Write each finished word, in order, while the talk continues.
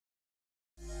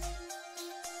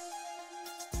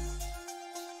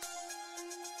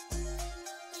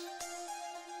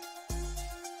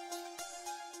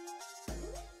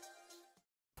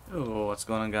what's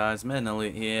going on, guys?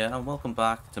 Elliot here, and welcome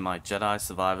back to my Jedi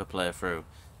Survivor playthrough.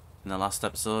 In the last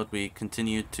episode we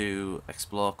continued to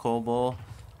explore Kobo.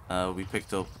 We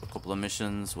picked up a couple of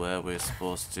missions where we're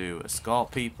supposed to escort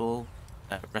people,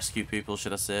 rescue people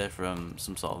should I say, from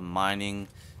some sort of mining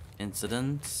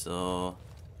incident. So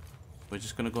we're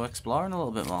just going to go exploring a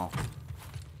little bit more.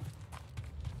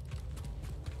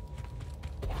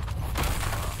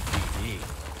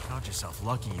 Count yourself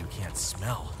lucky you can't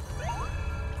smell.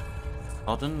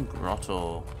 Odin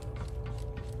Grotto.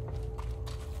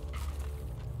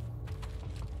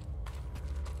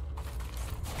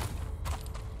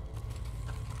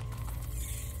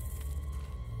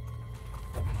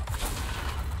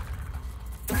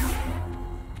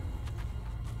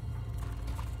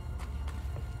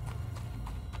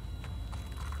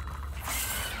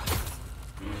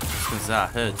 Because I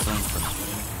heard something.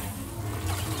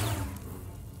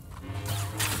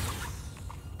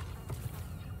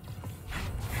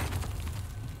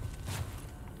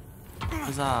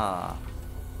 Huzzah!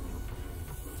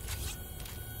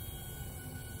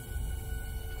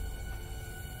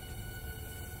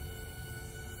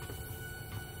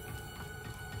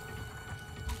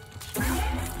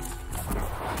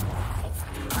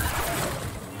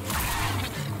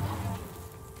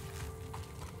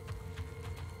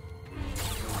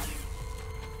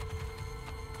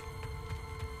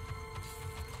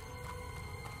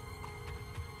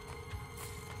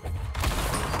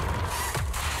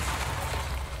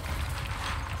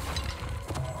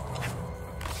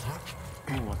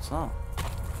 What's that?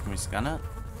 Can we scan it?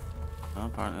 No,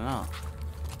 apparently not.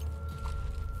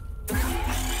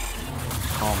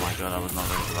 Oh my god, I was not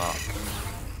ready for that.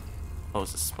 That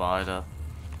was a spider.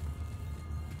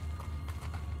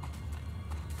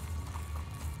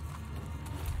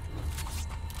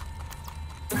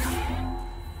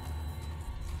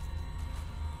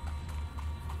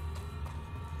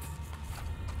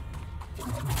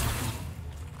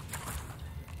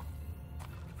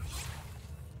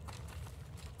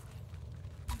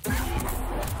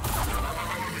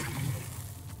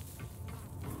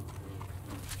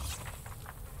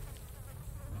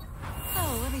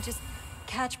 Just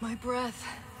catch my breath.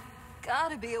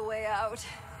 Gotta be a way out.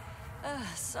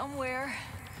 Somewhere.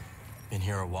 Been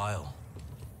here a while.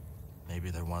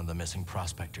 Maybe they're one of the missing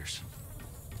prospectors.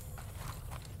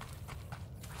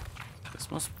 This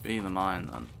must be the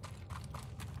mine then.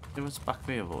 It was back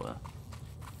the other way.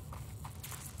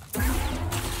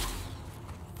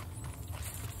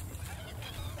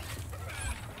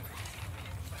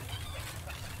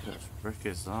 What brick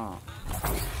is that?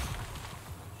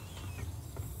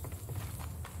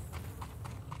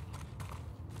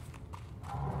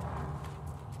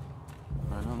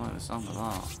 I don't like the sound of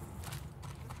that.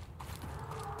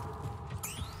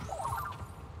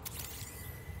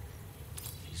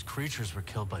 These creatures were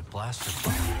killed by blaster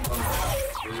fire.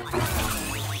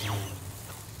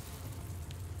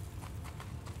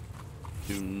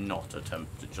 Do not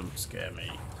attempt to jump scare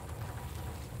me.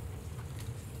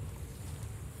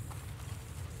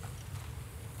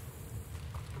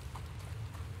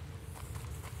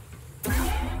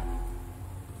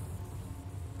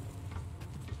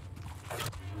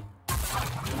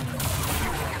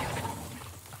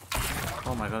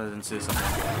 Oh my god, I didn't see something.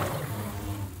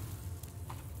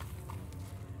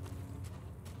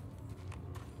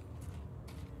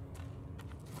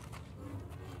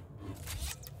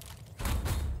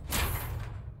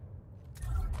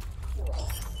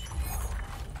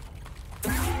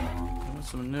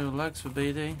 Some new legs for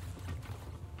BD.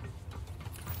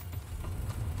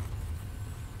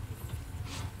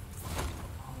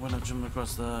 When I jump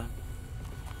across there.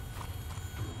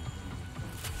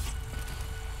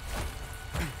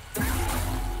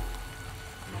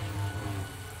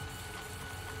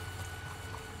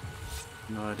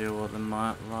 No idea what the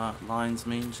lines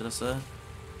mean, should I say?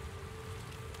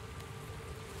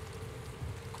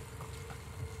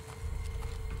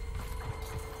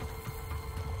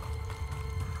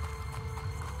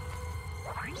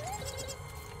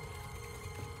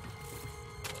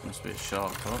 Must be a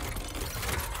shortcut.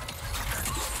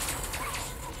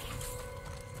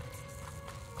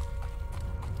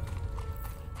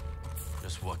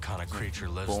 Just what kind of creature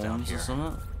lives Bones down here? Or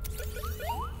something?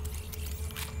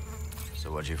 So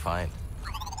what'd you find?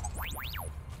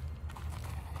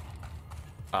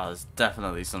 Ah, there's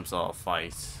definitely some sort of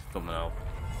fight coming up.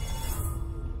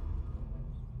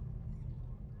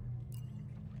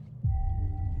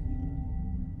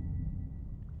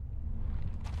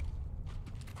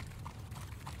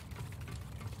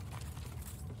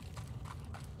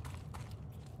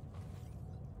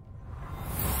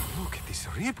 Look at this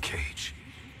rib cage.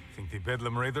 Think the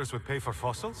Bedlam Raiders would pay for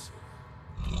fossils?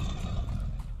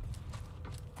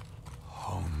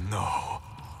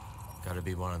 Gotta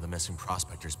be one of the missing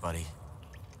prospectors, buddy.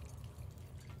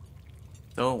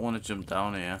 Don't want to jump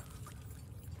down here.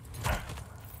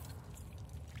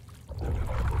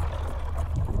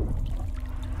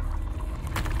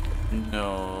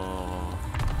 No.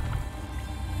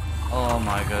 Oh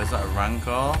my god, is that a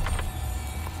rancor?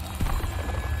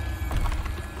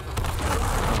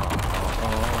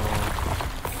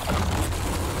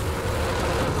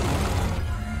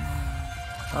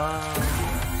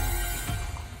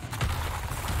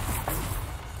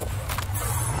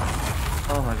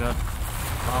 Oh my god.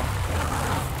 Oh.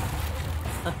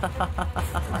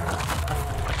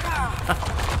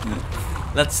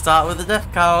 Let's start with the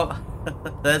death count.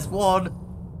 There's one.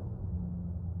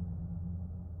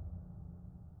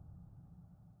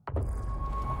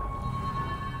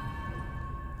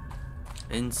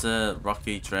 Insert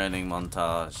Rocky training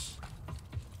montage.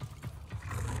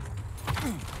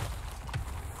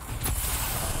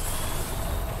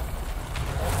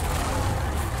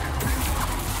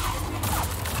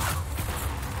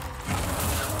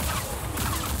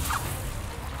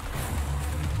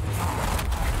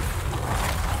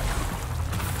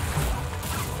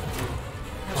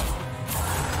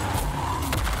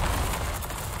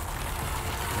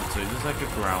 So he does like a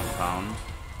ground pound.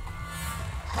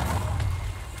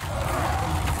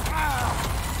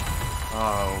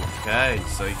 Okay,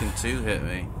 so he can two-hit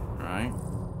me, right?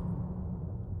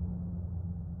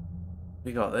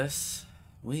 We got this.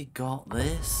 We got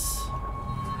this.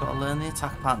 Got to learn the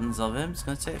attack patterns of him. It's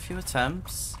going to take a few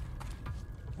attempts.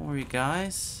 Don't worry,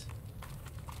 guys.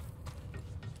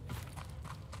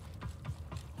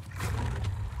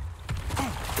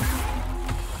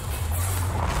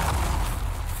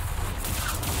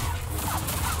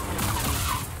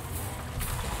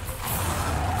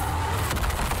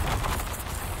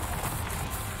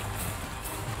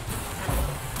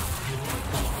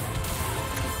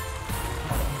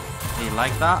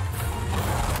 Like that.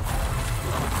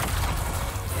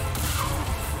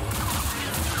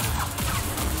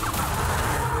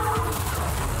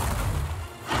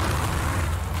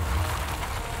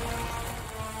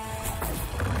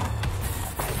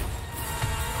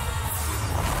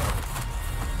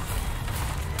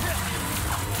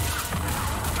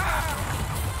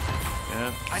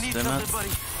 Yeah, I need something, buddy.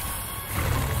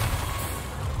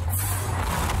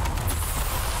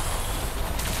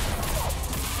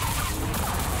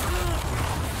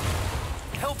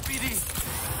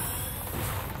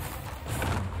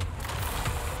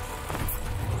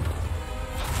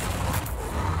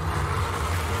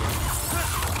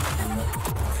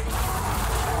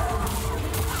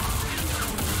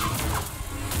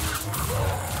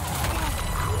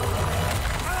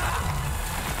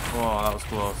 Oh, that was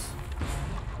close.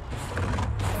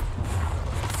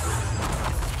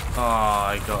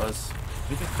 Oh, he got us.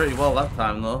 We did pretty well that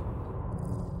time, though.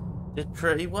 Did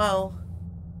pretty well.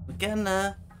 We're getting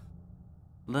there.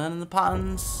 Learning the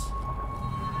patterns.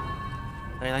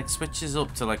 He like switches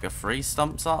up to like a free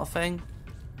stomp sort of thing.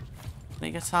 And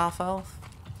he gets half health.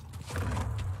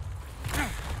 Get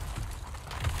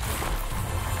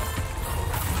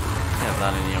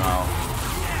that in your mouth.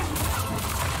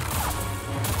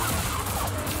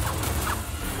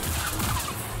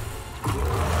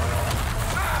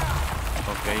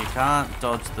 Okay, you can't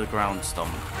dodge the ground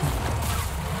stomp.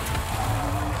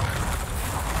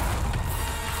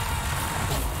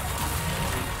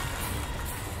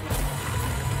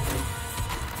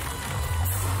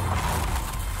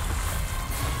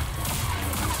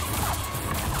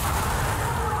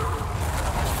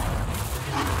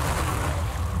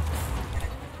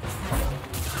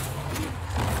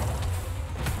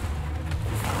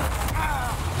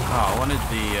 Oh, I wanted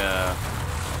the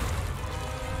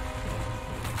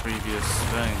previous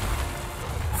thing.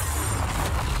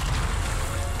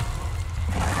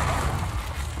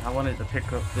 I wanted to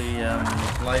pick up the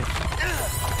life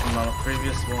from our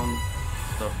previous one.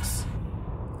 Sucks.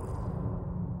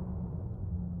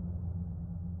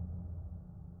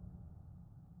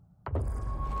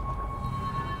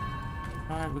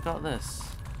 Alright, we got this.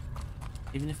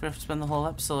 Even if we have to spend the whole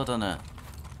episode on it,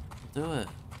 we'll do it.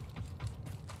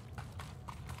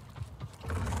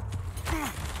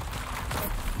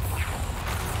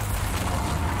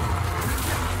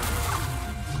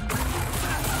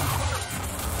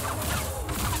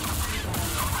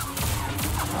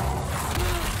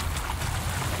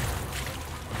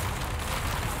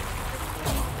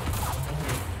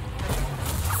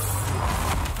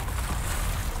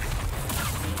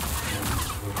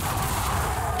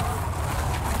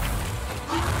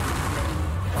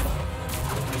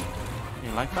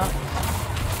 Like that?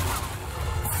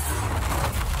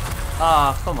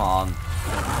 Ah, come on.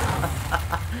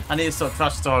 I need to start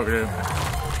trash talking him.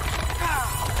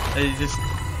 Hey, just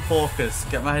focus.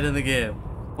 Get my head in the game.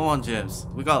 Come on, James.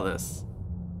 We got this.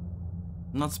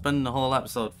 I'm not spending the whole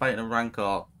episode fighting a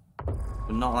rancor.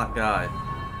 I'm not that guy.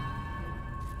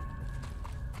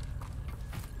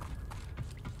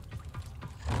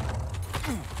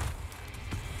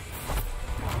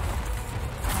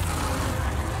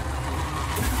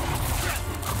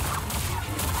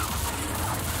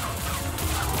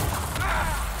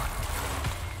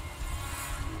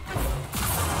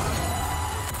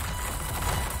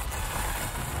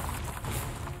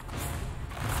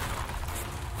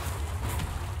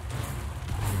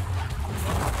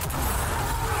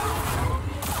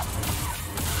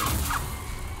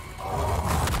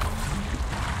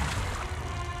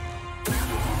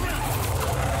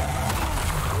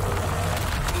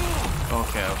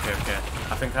 Okay.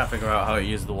 I think I figure out how to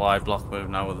use the Y block move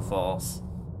now with the force.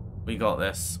 We got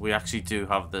this. We actually do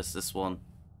have this one.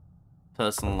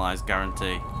 Personalized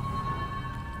guarantee.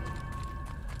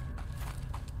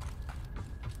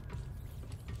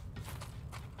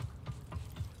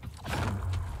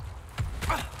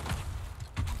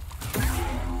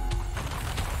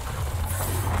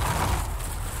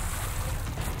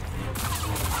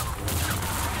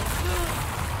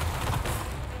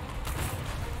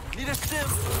 Need a stim.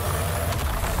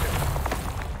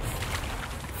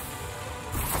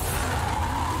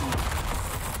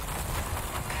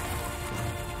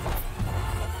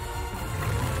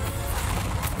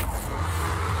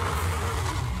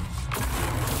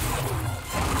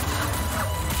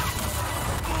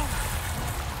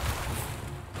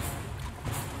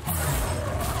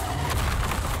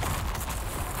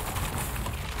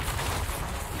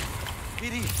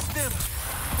 BD, stim.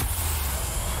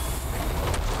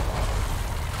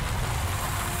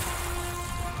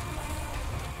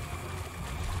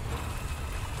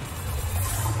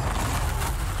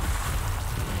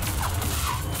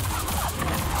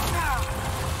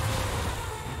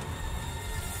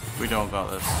 We don't got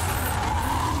this.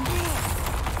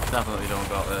 Definitely don't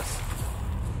got this.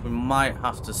 We might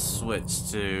have to switch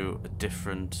to a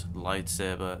different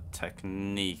lightsaber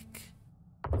technique.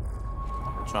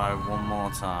 Try one more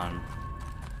time.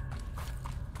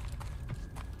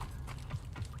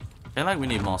 I feel like we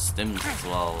need more stims as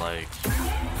well, like,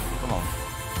 come on.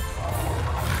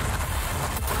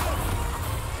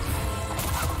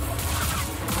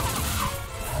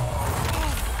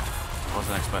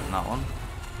 Wasn't expecting that one.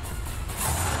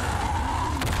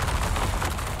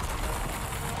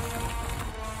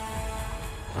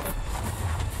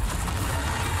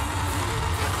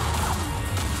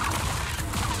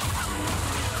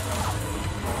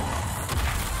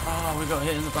 Oh, we got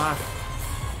hit in the back.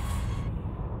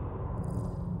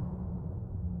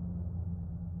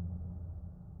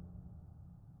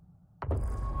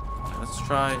 Let's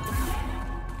try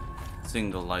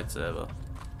single lightsaber.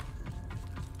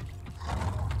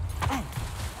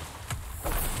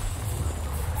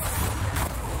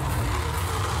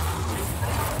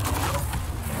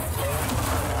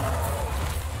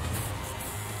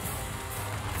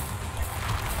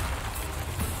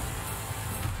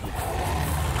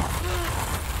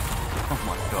 Oh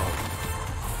my god.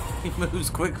 He moves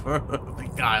quick for a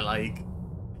big guy, like.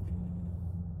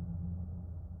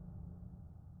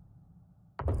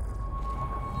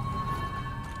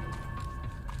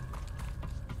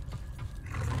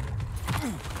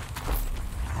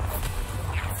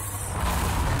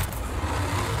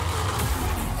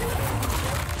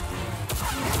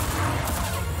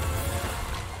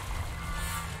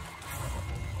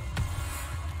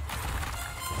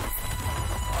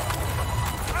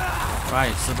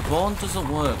 Right, so the bone doesn't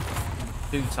work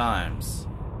 2 times.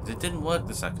 It didn't work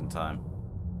the second time.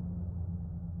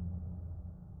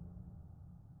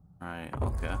 Right,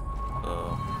 okay.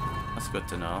 So that's good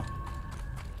to know.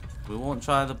 We'll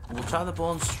try the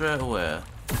bone straight away.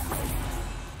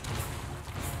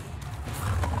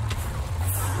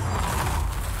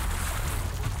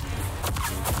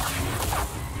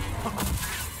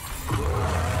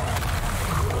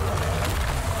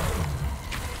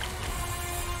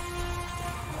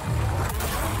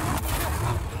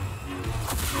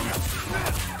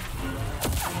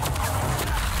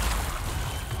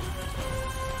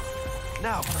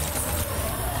 Now.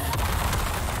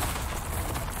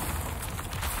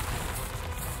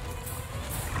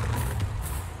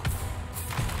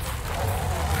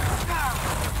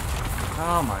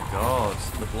 Oh my god,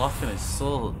 the blocking is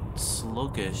so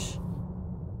sluggish.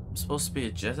 I'm supposed to be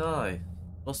a Jedi. I'm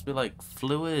supposed to be like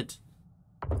fluid.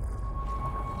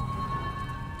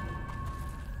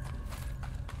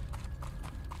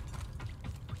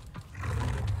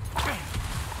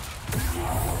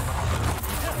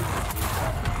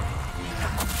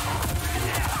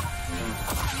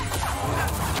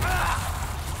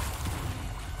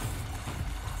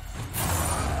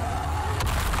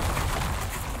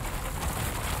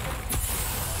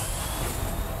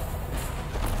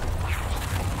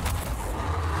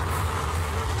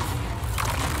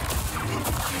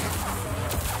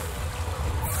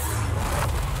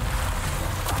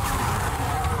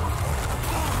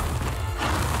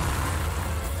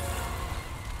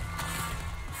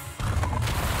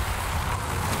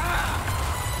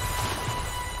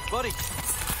 buddy.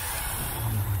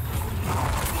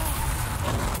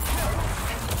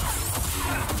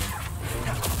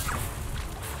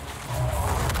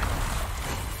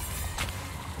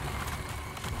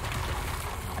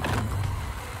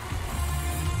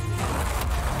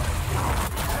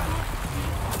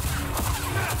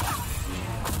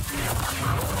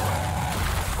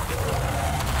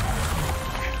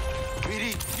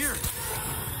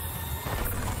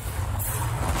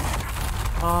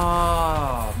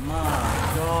 Oh my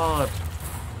god.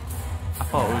 I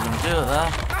thought we were going to do it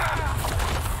there.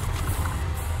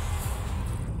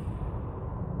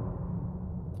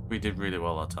 We did really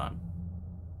well that time.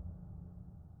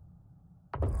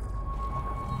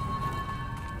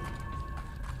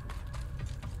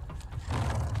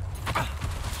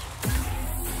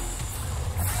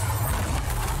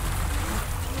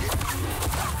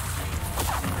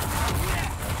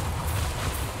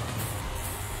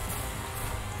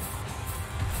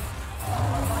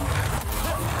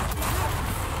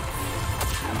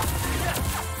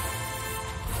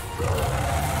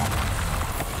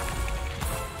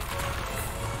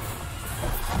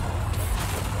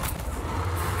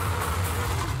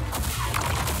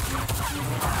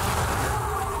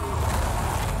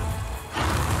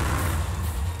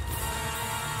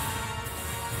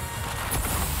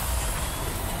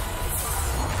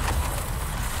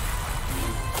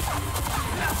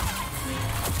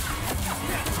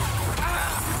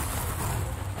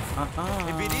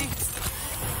 Hey, BD?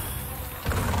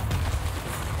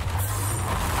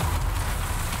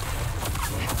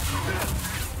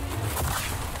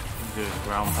 Do a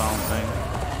ground pound thing.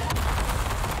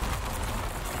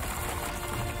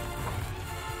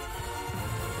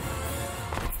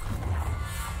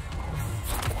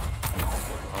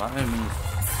 Well, I didn't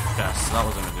guess that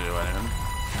wasn't going to do anything.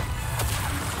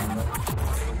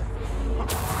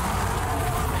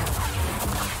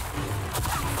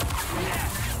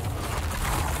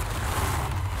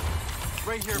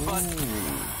 Right here, bud.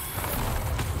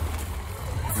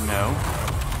 No.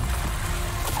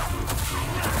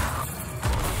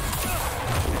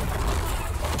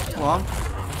 Come on.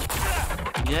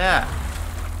 Yeah.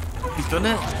 We've done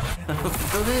it.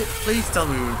 We've done it. Please tell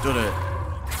me we've done it.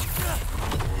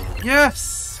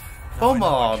 Yes. Come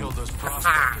on. Killed those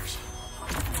prospectors.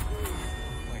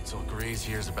 Wait till Graves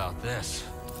hears about this.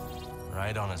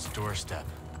 Right on his doorstep.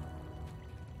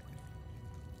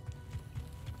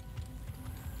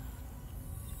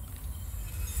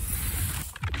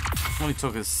 Only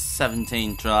took us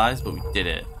 17 tries, but we did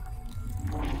it.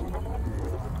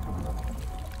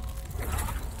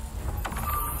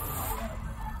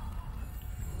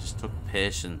 Just took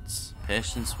patience.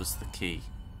 Patience was the key.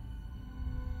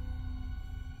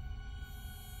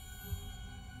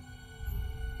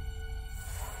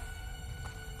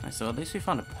 Right, so at least we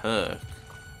found a perk.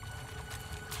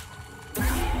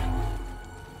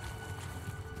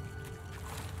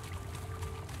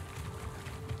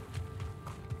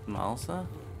 Malsa?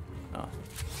 Oh.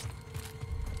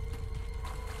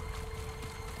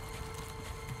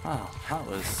 Wow, that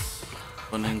was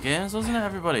fun in games, wasn't it,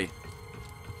 everybody?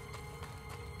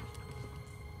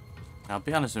 Now,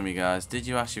 be honest with me, guys. Did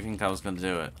you actually think I was going to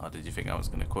do it? Or did you think I was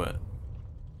going to quit?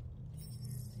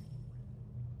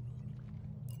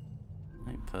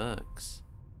 Right, perks.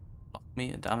 Block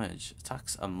meter damage.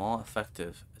 Attacks are more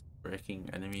effective at breaking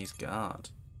enemies' guard.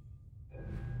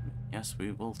 Yes,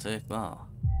 we will take that.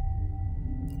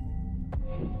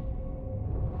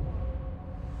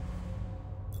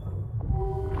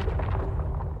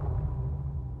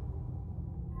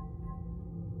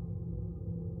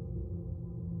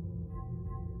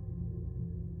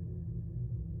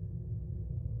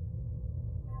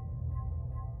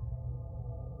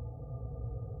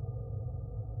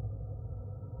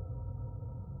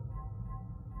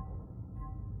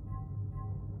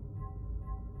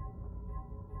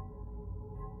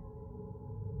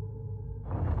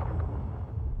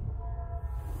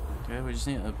 Okay, we just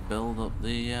need to build up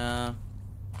the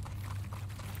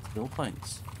skill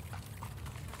points.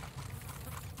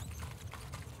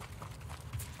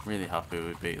 Really happy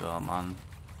we beat that, man.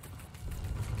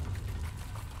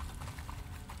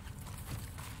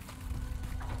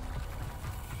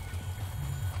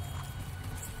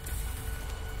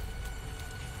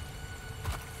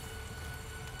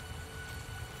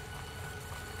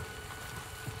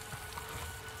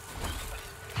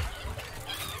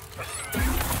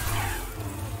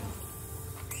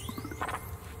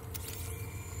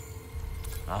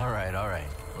 All right.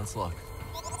 Let's look.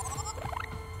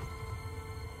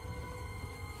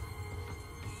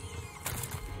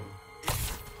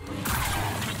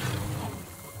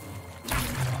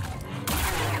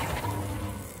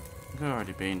 we've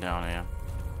already been down here.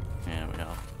 Yeah, we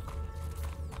have.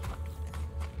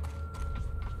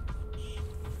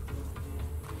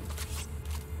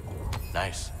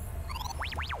 Nice.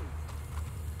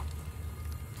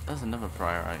 There's another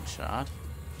priorite shard.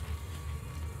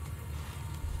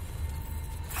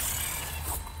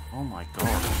 Oh my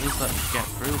god, please let me get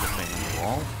through the thing in the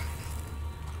wall.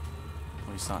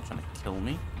 Or he's not trying to kill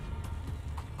me.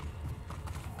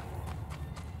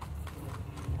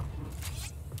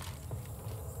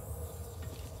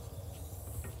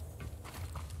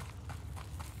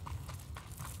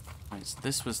 Right, so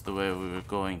this was the way we were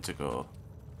going to go.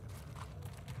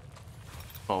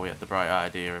 Before we had the bright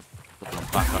idea of looking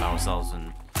back on ourselves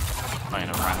and playing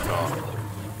a rancor.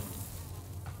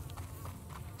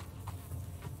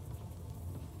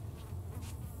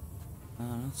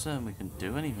 Not certain we can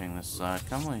do anything this side,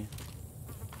 can we?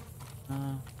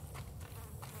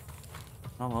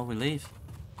 Oh well, we leave.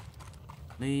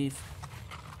 Leave.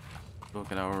 Go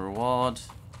get our reward.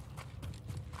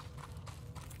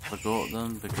 Forgot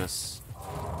them because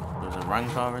there's a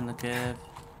rancor in the cave.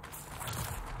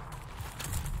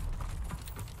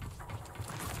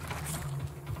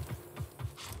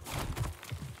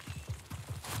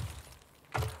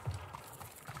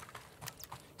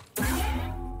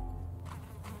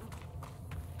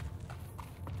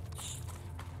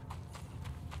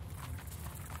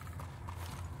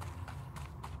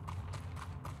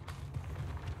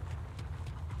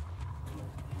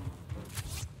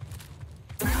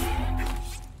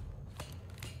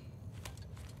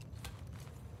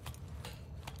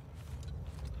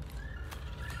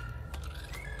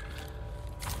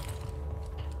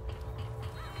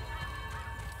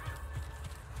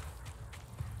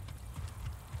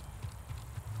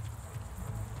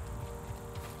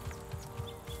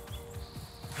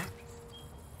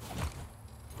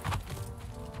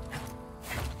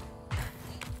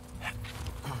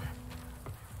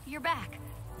 You're back.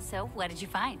 So, what did you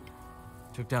find?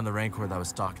 Took down the rancor that was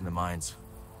stalking the mines,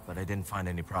 but I didn't find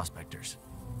any prospectors.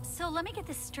 So let me get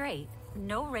this straight.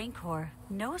 No rancor,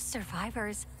 no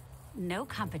survivors, no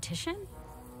competition?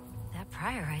 That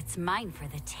priorite's mine for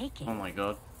the taking. Oh my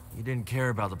god. You didn't care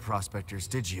about the prospectors,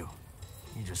 did you?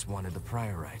 You just wanted the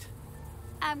priorite.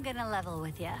 I'm gonna level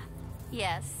with ya.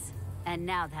 Yes, and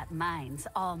now that mine's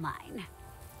all mine.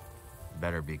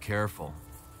 Better be careful.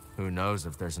 Who knows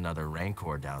if there's another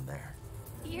rancor down there?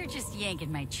 You're just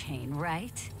yanking my chain,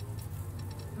 right?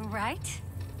 Right?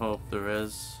 Hope there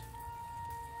is.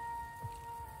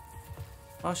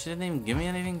 Oh, she didn't even give me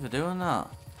anything for doing that.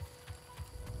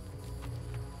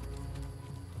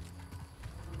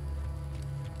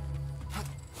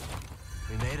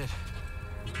 We made it.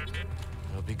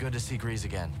 It'll be good to see Grease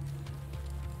again.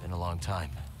 Been a long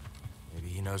time. Maybe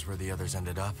he knows where the others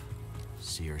ended up.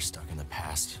 Seer stuck in the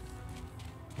past.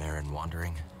 Marin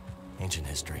wandering. Ancient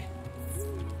history.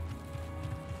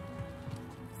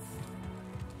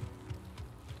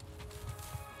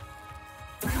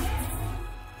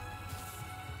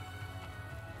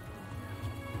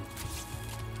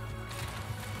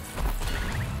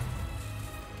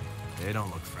 They don't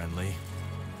look friendly.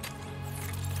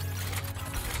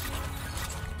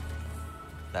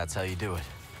 That's how you do it.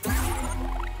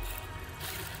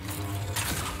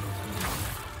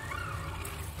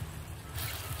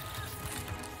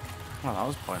 Well, that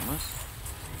was pointless.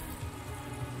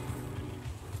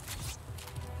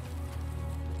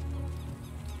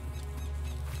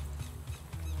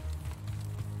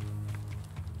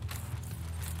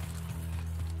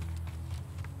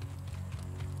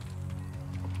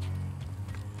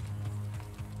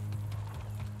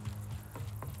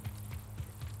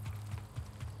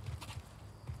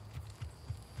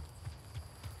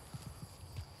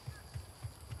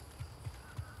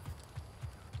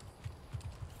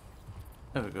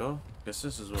 There we go. Guess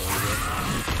this is what we do.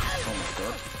 Oh my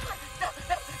god.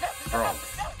 Frog.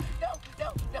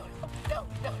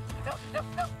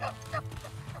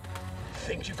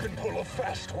 Think you can pull a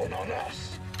fast one on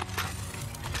us?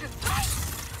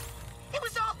 It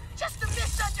was all just a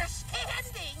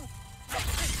misunderstanding!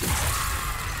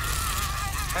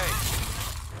 Hey!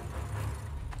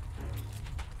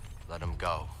 Let him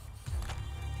go.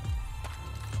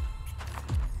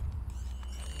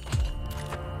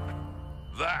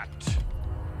 That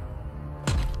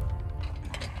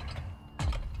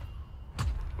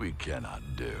we cannot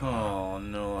do. Oh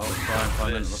no, I was trying to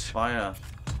find into the fire.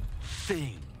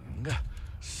 Thing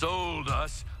sold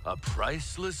us a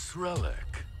priceless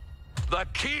relic. The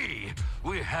key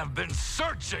we have been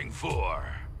searching for.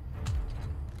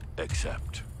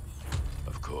 Except,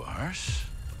 of course,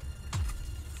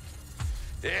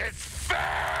 it's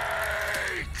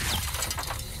fake!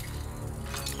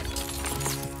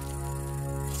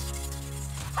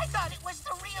 thought it was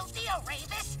the real deal,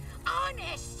 Ravis.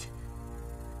 Honest.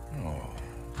 Oh,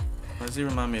 Why does he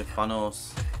remind me of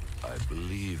Thanos? I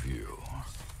believe you.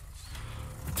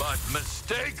 But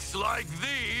mistakes like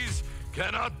these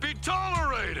cannot be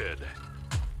tolerated.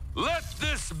 Let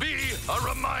this be a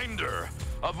reminder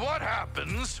of what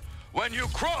happens when you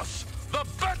cross the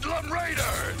Bedlam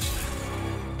Raiders.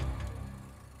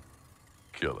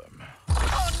 Kill him.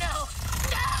 Oh no!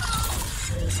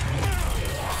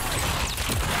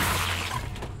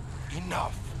 No!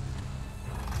 Enough.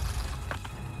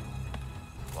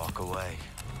 Walk away.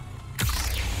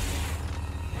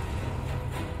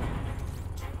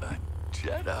 A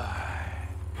Jedi.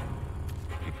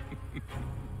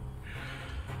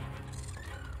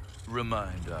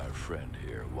 Remind our friend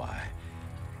here why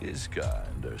his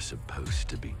kind are supposed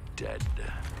to be dead.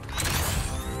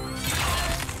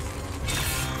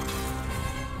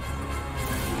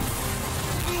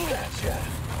 Gotcha.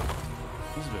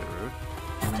 He's a bit rude.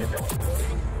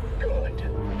 Good.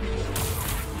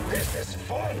 This is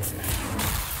fun.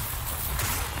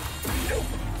 Nope.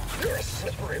 You're a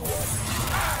slippery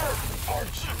one.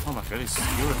 Aren't you? Oh my god, he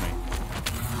skewered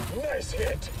me. Nice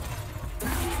hit.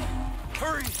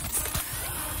 Hurry.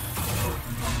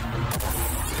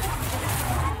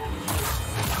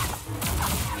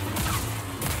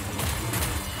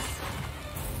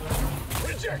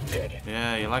 Rejected.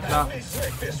 Yeah, you like that?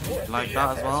 You like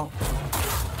that as well?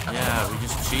 Yeah, we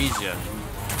just cheese you.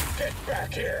 Get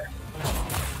back here.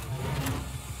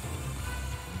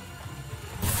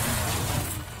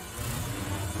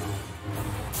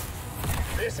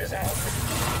 This is out.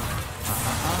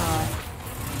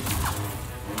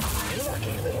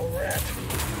 Lucky little rat.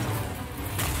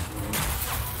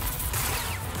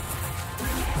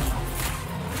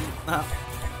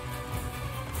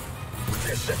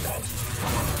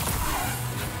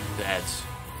 Dead.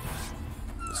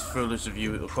 It's foolish of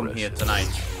you to come here tonight.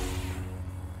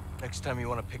 Next time you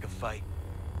want to pick a fight,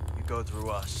 you go through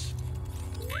us.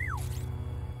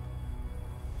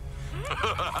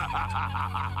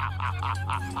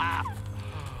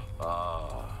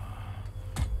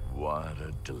 What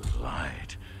a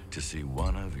delight to see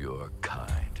one of your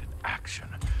kind in action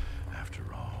after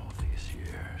all these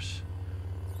years.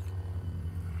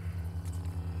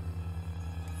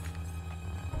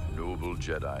 Noble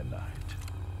Jedi Knight,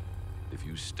 if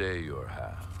you stay your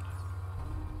hand,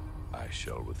 I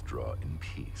shall withdraw in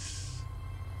peace.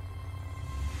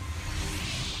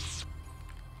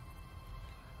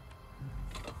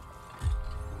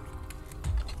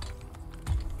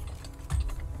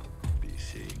 Be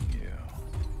seeing you.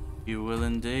 You will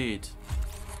indeed.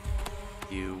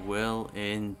 You will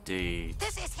indeed.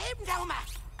 This is him, Doma.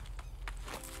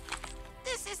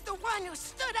 This is the one who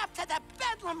stood up to the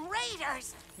Bedlam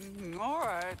Raiders. All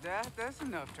right, that's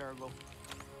enough, Turgle.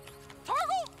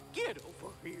 Turgle, get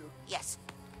over here. Yes.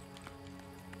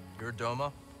 You're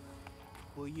Doma?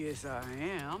 Well, yes, I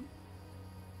am.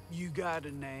 You got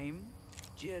a name,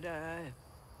 Jedi?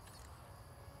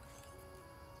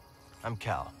 I'm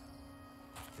Cal.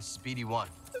 This is BD-1.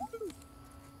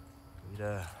 We'd,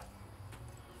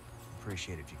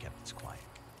 appreciate it if you kept this quiet.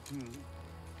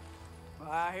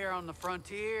 Well, out here on the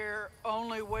frontier,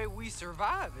 only way we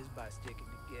survive is by sticking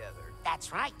together.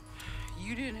 That's right.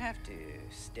 You didn't have to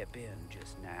step in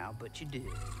just now, but you did.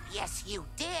 Yes, you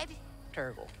did.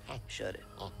 Turgle, shut it.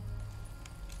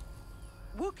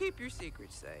 We'll keep your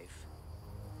secrets safe.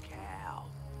 Cal,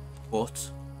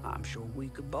 But I'm sure we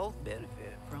could both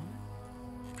benefit from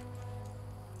it.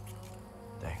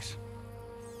 Thanks.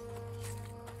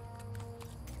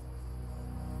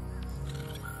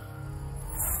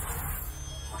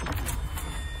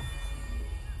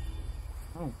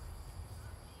 oh,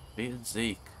 beat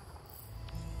Zeke.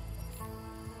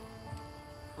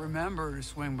 Remember to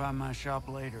swing by my shop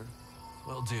later.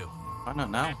 Will do. Why not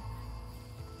now?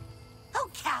 Oh,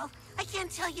 Cal, I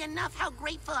can't tell you enough how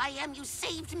grateful I am you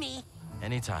saved me.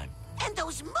 Anytime. And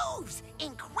those moves,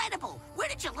 incredible. Where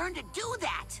did you learn to do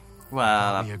that?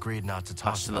 Well, We I agreed not to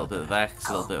talk mashed a little about bit of that. X,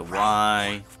 a little bit of right.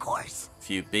 Y, Of course. a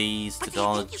few B's to But do you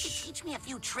think you could dodge. teach me a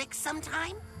few tricks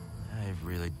sometime? I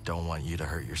really don't want you to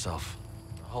hurt yourself.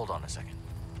 Hold on a second.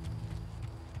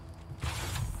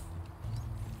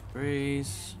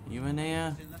 Breeze, you in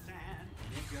here? In the sand,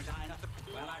 and if you're dying up,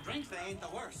 well, our drinks, they ain't the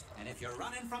worst. And if you're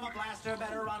running from a blaster,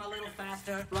 better run a little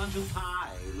faster. Run to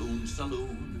Pyloon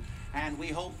Saloon, and we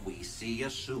hope we see you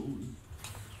soon.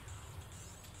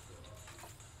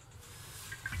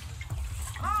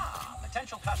 Ah,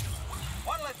 potential customer.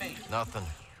 What'll it be? Nothing.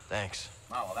 Thanks.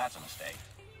 Oh, well, that's a mistake.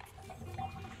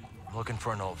 I'm looking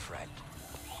for an old friend.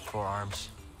 4 arms,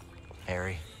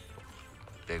 hairy,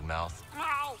 big mouth.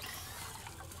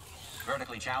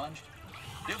 Vertically challenged?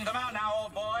 You can come out now,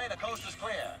 old boy. The coast is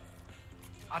clear.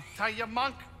 I'll tell you,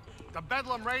 Monk, the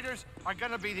Bedlam Raiders are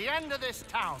gonna be the end of this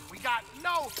town. We got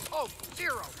no hope,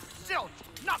 zero, zilch,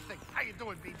 nothing. How you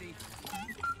doing, BD?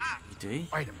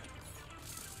 BD? Wait a minute.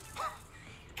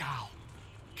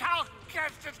 Cal,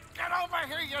 get over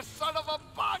here, you son of a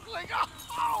bogling!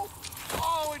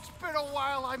 Oh, it's been a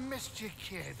while. I missed you,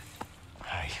 kid.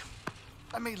 Hey.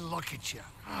 Let me look at you.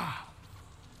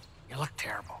 You look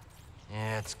terrible.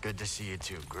 Yeah, it's good to see you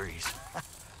too, Grease.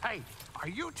 Hey, are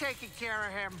you taking care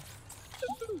of him?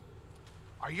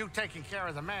 Are you taking care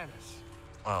of the Mantis?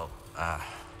 Well,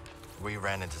 we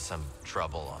ran into some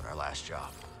trouble on our last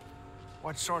job.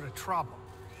 What sort of trouble?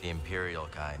 The Imperial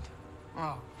kind.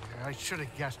 Oh, yeah, I should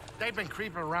have guessed. They've been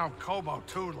creeping around Kobo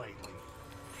too lately.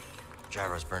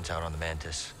 Gyro's burnt out on the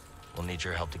Mantis. We'll need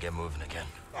your help to get moving again.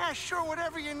 Yeah, sure,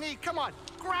 whatever you need. Come on,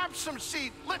 grab some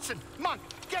seed. Listen, Monk,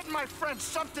 get my friend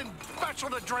something special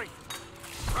to drink.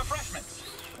 Refreshments.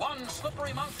 One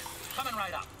slippery monk coming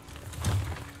right up.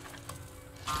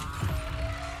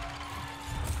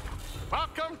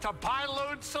 Welcome to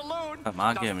Pyloon Saloon, Come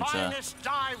on, the give me, sir. finest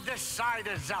dive this side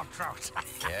of Zeltros.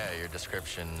 Yeah, your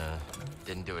description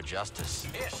didn't do it justice.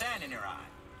 Here's sand in your eye.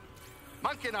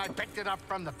 Monk and I picked it up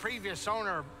from the previous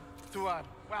owner through a,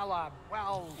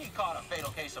 well... He caught a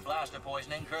fatal case of blaster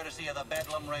poisoning courtesy of the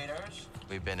Bedlam Raiders.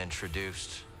 We've been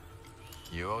introduced.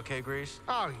 You okay, Grease?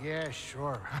 Oh, yeah,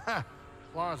 sure. As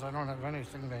long as I don't have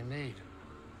anything they need.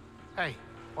 Hey,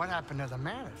 what happened to the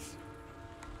Mantis?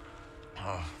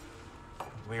 Oh,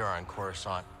 we were on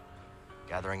Coruscant,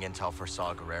 gathering intel for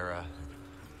Saw Gerrera.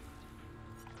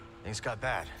 Things got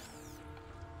bad.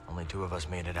 Only 2 of us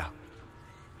made it out.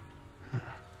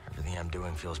 Everything I'm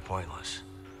doing feels pointless.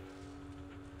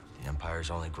 The Empire's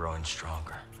only growing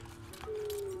stronger.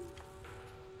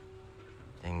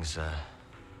 Things,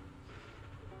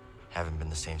 haven't been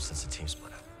the same since the team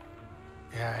split up.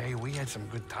 Yeah, hey, we had some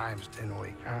good times, didn't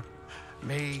we, huh?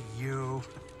 Me, you,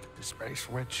 the Space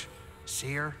Witch,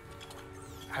 Seer.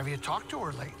 Have you talked to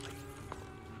her lately?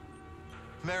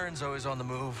 Marin's always on the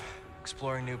move,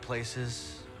 exploring new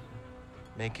places,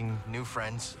 making new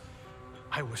friends.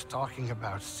 I was talking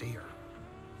about Seer.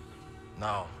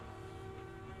 No.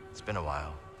 It's been a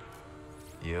while.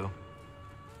 You?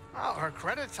 Well, her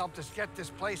credits helped us get this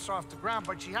place off the ground,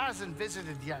 but she hasn't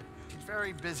visited yet. She's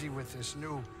very busy with this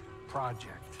new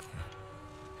project.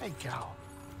 Hey, Cal.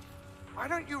 Why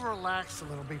don't you relax a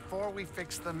little before we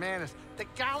fix the Mantis? The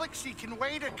galaxy can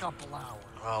wait a couple hours.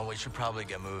 Well, we should probably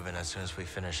get moving as soon as we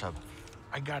finish up.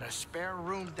 I got a spare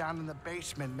room down in the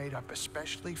basement made up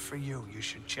especially for you. You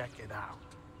should check it out.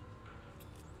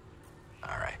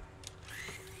 All right.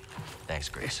 Thanks,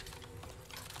 Grease.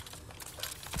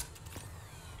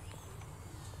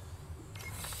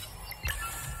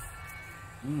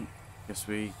 Guess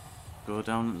we go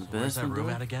down in the basement. Where's that room do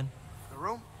we? at again? The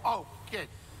room? Oh, kid,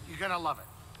 you're gonna love it.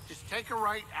 Just take a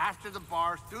right after the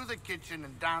bar, through the kitchen,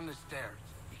 and down the stairs.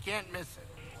 You can't miss it.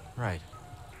 Right.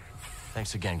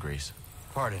 Thanks again, Grease.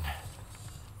 Pardon.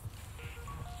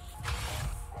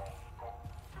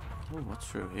 Oh, what's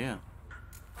through here?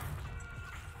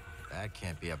 That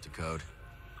can't be up to code.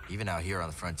 Even out here on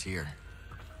the frontier.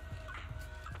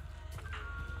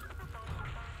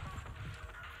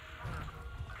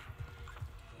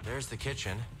 There's the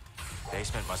kitchen.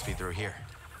 Basement must be through here.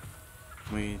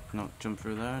 Can we not jump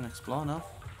through there and explore now?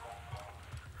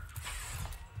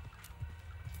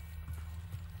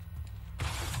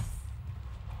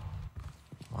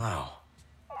 Wow.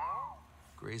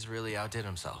 Grease really outdid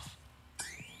himself.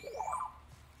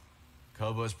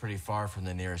 Kobo's pretty far from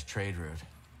the nearest trade route.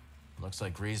 Looks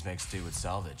like Grease makes do with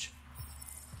salvage.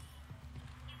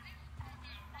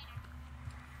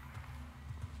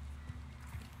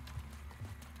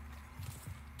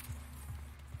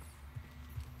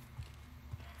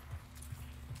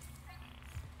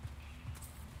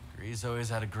 Grease always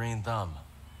had a green thumb.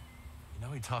 You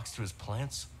know he talks to his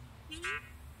plants?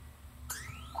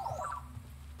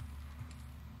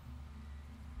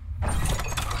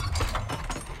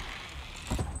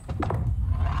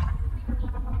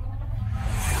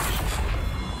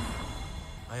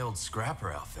 My old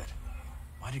scrapper outfit.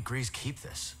 Why did Grease keep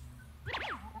this?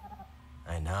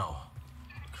 I know.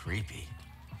 Creepy.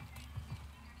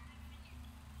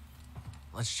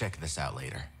 Let's check this out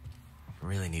later. I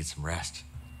really need some rest.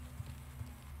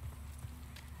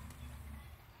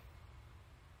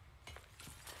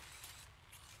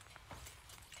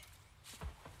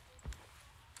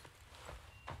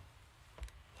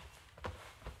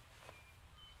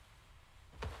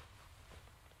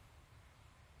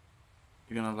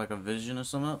 You're gonna have like a vision or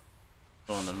something?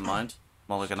 Oh, never mind.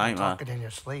 More like a Start nightmare. talking in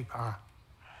your sleep, huh?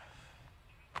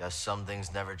 Guess some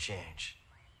things never change.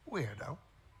 Weirdo.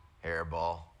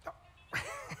 Hairball.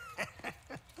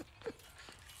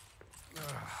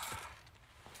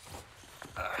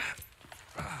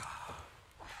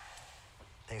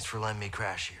 Thanks for letting me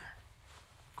crash here.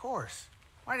 Of course.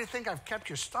 Why do you think I've kept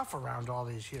your stuff around all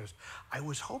these years? I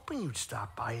was hoping you'd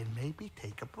stop by and maybe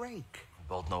take a break. We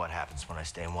both know what happens when I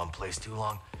stay in one place too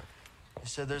long. You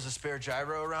said there's a spare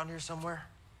gyro around here somewhere?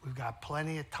 We've got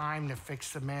plenty of time to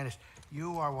fix the Mantis.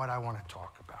 You are what I want to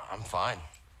talk about. I'm fine.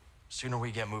 Sooner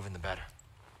we get moving, the better.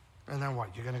 And then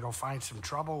what? You're gonna go find some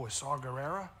trouble with Saw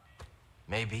Gerrera?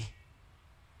 Maybe.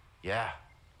 Yeah,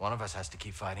 one of us has to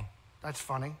keep fighting. That's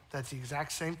funny. That's the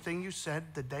exact same thing you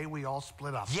said the day we all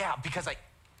split up. Yeah, because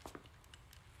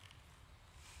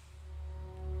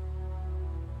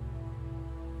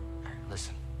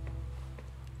Listen.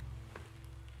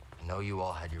 I know you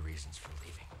all had your reasons for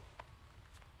leaving.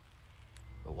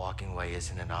 But walking away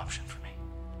isn't an option for me.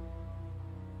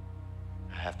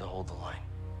 I have to hold the line.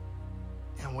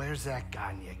 And where's that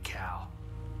gotten you, Cal?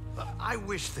 I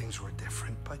wish things were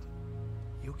different, but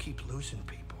you keep losing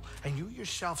people. And you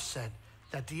yourself said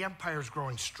that the Empire's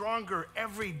growing stronger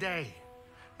every day.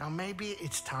 Now maybe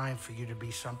it's time for you to be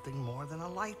something more than a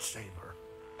lightsaber.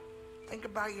 Think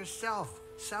about yourself.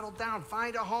 Settle down.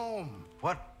 Find a home.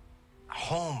 What?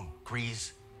 Home,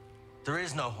 Grease. There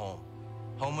is no home.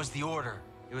 Home was the Order.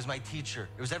 It was my teacher.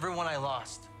 It was everyone I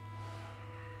lost.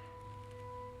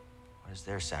 What does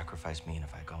their sacrifice mean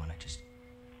if I go and I just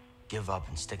give up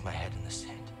and stick my head in the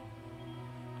sand?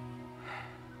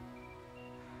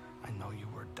 I know you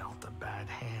were dealt a bad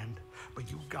hand,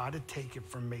 but you gotta take it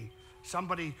from me.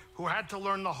 Somebody who had to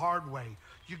learn the hard way.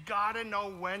 You gotta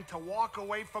know when to walk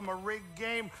away from a rigged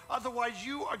game. Otherwise,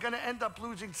 you are gonna end up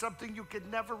losing something you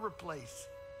could never replace.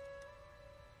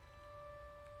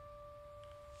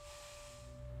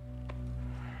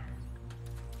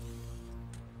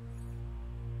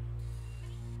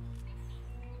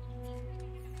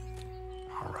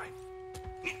 All right.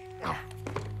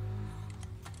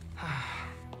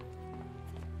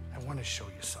 I want to show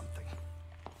you something.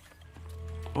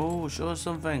 Oh, show us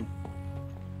something.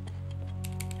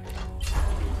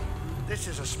 This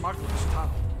is a smuggler's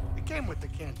tunnel. It came with the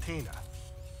cantina.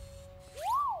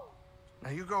 Now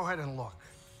you go ahead and look.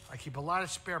 I keep a lot of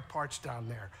spare parts down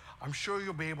there. I'm sure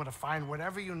you'll be able to find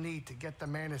whatever you need to get the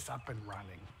Mantis up and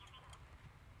running.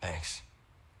 Thanks.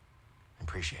 I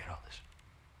appreciate all this.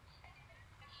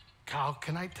 Cal,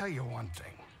 can I tell you one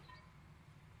thing?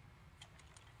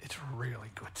 It's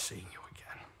really good seeing you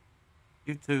again.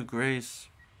 You too, Grace.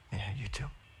 Yeah, you too.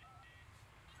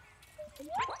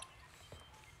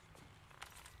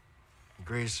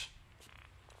 Grease,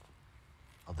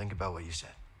 I'll think about what you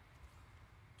said.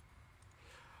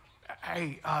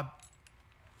 Hey,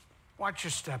 watch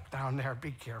your step down there.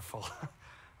 Be careful.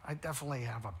 I definitely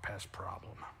have a pest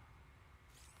problem.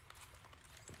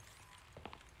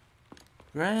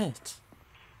 Great.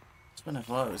 That's when I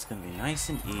thought it was going to be nice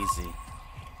and easy.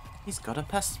 He's got a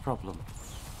pest problem.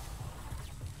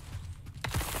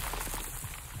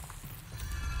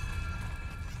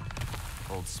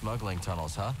 Old smuggling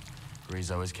tunnels, huh?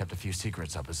 Grease always kept a few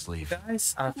secrets up his sleeve.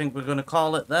 Guys, I think we're going to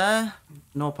call it there.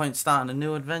 No point starting a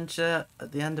new adventure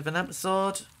at the end of an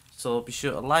episode. So be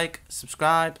sure to like,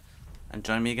 subscribe, and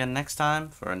join me again next time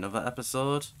for another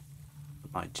episode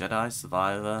of my Jedi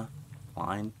Survivor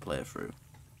Blind playthrough.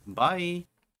 Bye!